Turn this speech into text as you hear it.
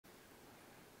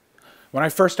When I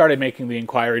first started making the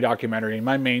Inquiry documentary,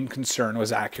 my main concern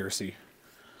was accuracy.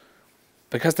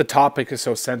 Because the topic is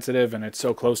so sensitive and it's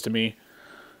so close to me,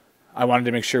 I wanted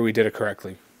to make sure we did it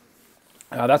correctly.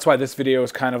 That's why this video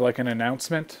is kind of like an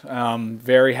announcement.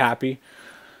 Very happy.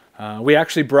 We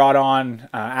actually brought on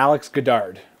Alex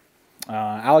Goddard.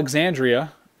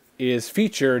 Alexandria is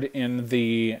featured in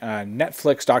the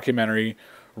Netflix documentary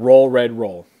Roll Red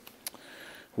Roll,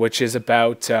 which is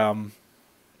about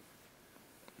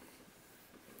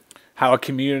how a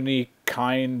community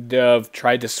kind of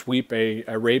tried to sweep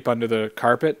a rape under the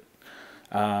carpet.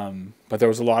 But there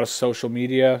was a lot of social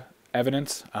media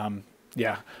evidence.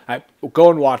 Yeah,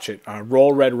 go and watch it.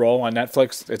 Roll Red Roll on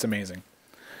Netflix. It's amazing.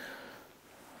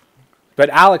 But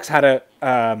Alex had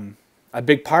a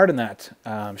big part in that.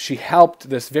 She helped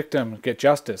this victim get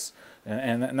justice.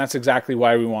 And that's exactly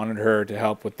why we wanted her to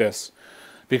help with this.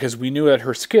 Because we knew that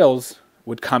her skills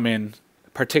would come in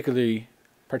particularly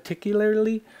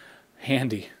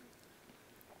handy.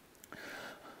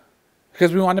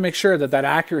 Because we wanted to make sure that that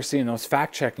accuracy and those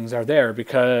fact checkings are there,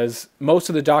 because most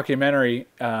of the documentary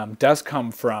does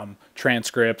come from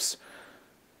transcripts,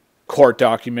 court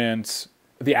documents,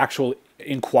 the actual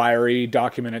inquiry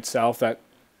document itself.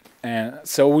 And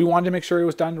so we wanted to make sure it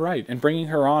was done right. And bringing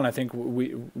her on, I think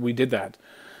we did that.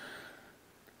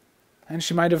 And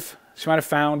she might have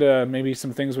found maybe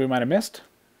some things we might have missed.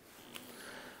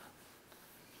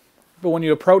 But when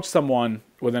you approach someone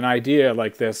with an idea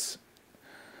like this,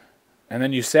 and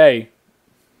then you say,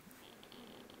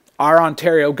 our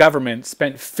Ontario government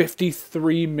spent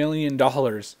 $53 million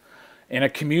in a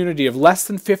community of less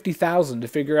than 50,000 to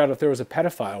figure out if there was a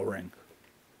pedophile ring.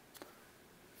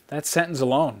 That sentence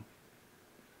alone.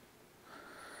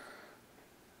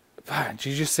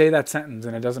 You just say that sentence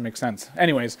and it doesn't make sense.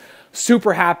 Anyways,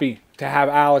 super happy to have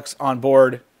Alex on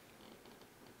board.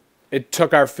 It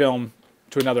took our film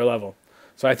to another level.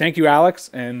 So I thank you, Alex,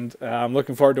 and I'm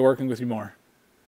looking forward to working with you more.